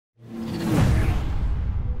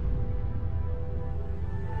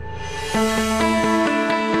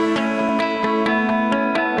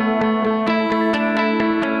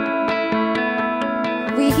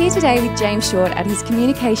today with James Short at his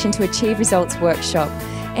Communication to Achieve Results workshop.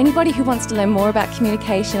 Anybody who wants to learn more about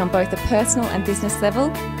communication on both a personal and business level,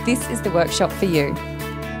 this is the workshop for you.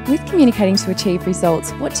 With Communicating to Achieve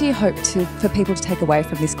Results, what do you hope for people to take away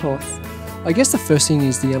from this course? I guess the first thing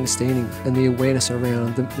is the understanding and the awareness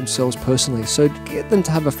around themselves personally. So get them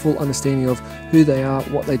to have a full understanding of who they are,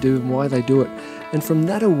 what they do and why they do it. And from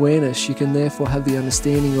that awareness, you can therefore have the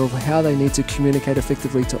understanding of how they need to communicate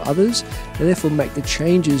effectively to others and therefore make the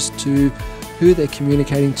changes to who they're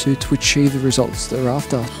communicating to achieve the results they're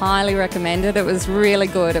after. Highly recommended. It was really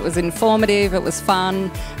good. It was informative, it was fun,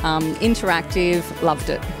 interactive, loved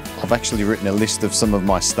it. I've actually written a list of some of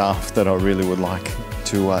my staff that I really would like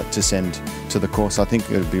to send to the course. I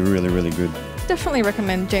think it would be really, really good. Definitely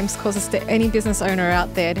recommend James' courses to any business owner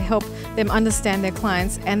out there to help them understand their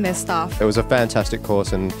clients and their staff. It was a fantastic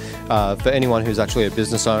course, and for anyone who's actually a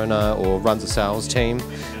business owner or runs a sales team,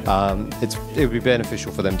 it would be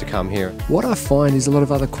beneficial for them to come here. What I find is a lot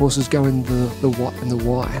of other courses go in the what and the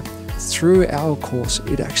why. Through our course,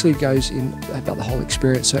 it actually goes in about the whole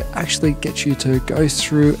experience. So it actually gets you to go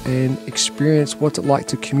through and experience what's it like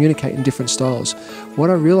to communicate in different styles. What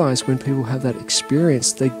I realise when people have that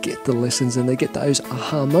experience, they get the lessons and they get those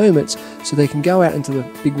aha moments so they can go out into the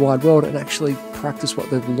big wide world and actually practice what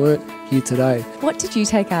they've learnt here today. What did you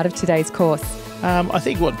take out of today's course? I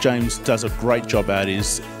think what James does a great job at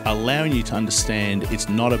is allowing you to understand it's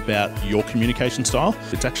not about your communication style,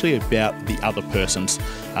 it's actually about the other person's.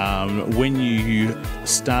 When you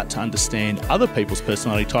start to understand other people's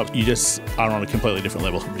personality types, you just are on a completely different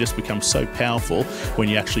level. It just becomes so powerful when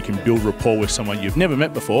you actually can build rapport with someone you've never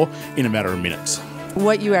met before in a matter of minutes.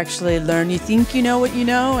 What you actually learn, you think you know what you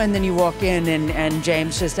know, and then you walk in and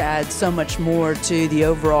James just adds so much more to the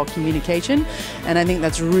overall communication, and I think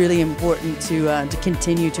that's really important to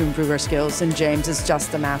continue to improve our skills, and James is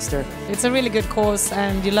just a master. It's a really good course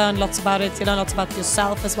and you learn lots about it, you learn lots about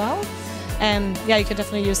yourself as well, and yeah, you can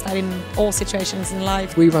definitely use that in all situations in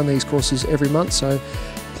life. We run these courses every month, so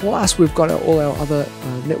plus we've got all our other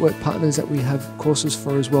network partners that we have courses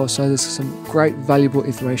for as well, so there's some great valuable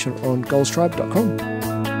information on goalstribe.com.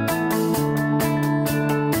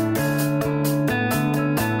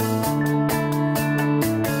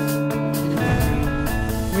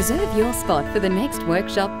 Reserve your spot for the next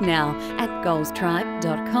workshop now at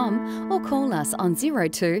goalstribe.com or call us on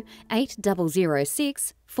 02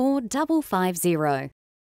 8006 4550.